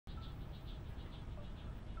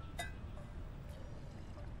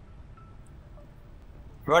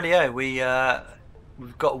Rightio,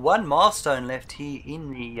 we've got one milestone left here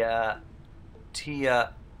in the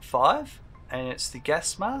tier 5, and it's the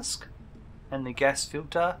gas mask and the gas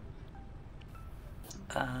filter.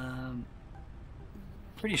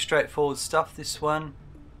 Pretty straightforward stuff, this one.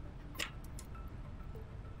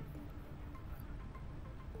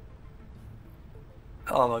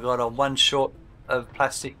 Oh my god, I'm one short of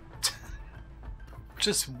plastic.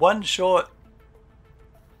 Just one short.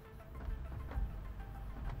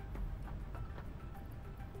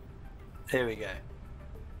 There we go.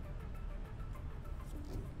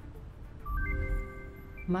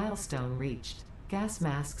 Milestone reached. Gas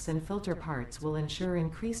masks and filter parts will ensure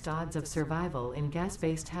increased odds of survival in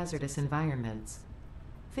gas-based hazardous environments.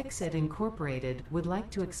 Fixit Incorporated would like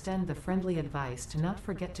to extend the friendly advice to not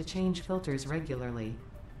forget to change filters regularly.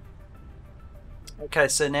 Okay,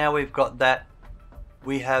 so now we've got that.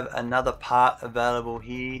 We have another part available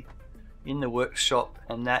here in the workshop,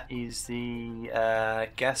 and that is the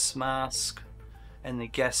gas mask and the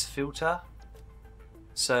gas filter.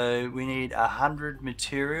 So we need 100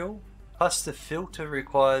 material, plus the filter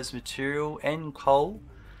requires material and coal,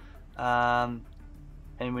 and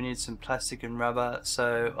we need some plastic and rubber.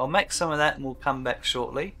 So I'll make some of that and we'll come back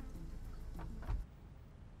shortly.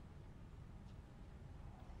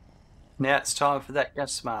 Now it's time for that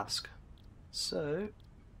gas mask. So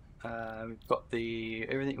we've got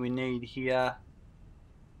everything we need here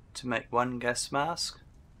to make one gas mask,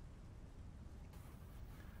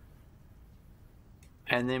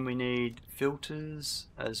 and then we need filters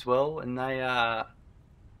as well, and they are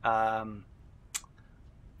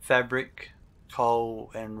fabric,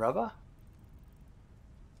 coal and rubber.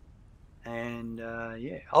 And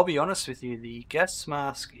yeah, I'll be honest with you, the gas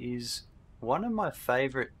mask is one of my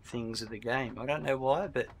favorite things of the game. I don't know why,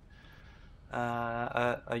 but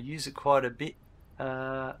I use it quite a bit,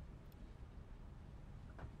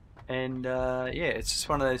 and yeah, it's just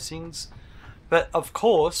one of those things. But of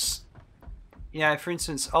course, you know, for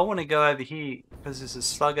instance, I want to go over here because there's a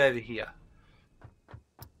slug over here,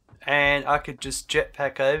 and I could just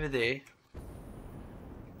jetpack over there.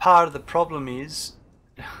 Part of the problem is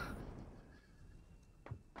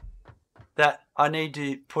that I need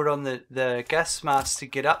to put on the gas mask to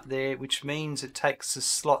get up there, which means it takes the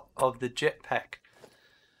slot of the jetpack.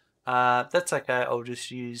 That's okay, I'll just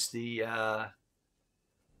use the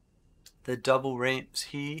double ramps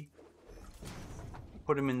here,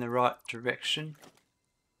 put them in the right direction.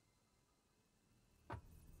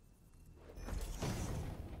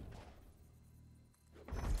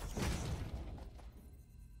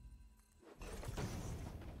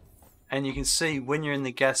 And you can see when you're in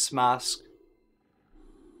the gas mask,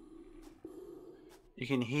 you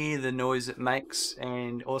can hear the noise it makes,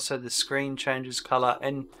 and also the screen changes color.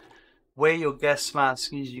 And where your gas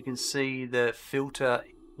mask is, you can see the filter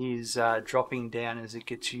is dropping down as it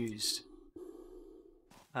gets used.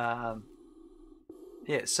 Yeah,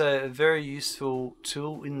 so a very useful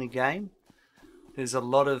tool in the game. There's a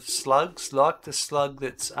lot of slugs, like the slug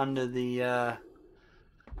that's under the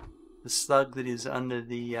slug that is under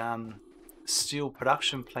the steel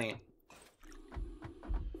production plant.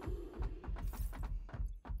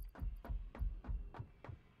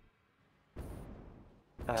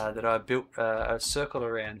 That I built a circle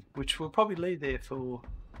around, which we'll probably leave there for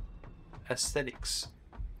aesthetics.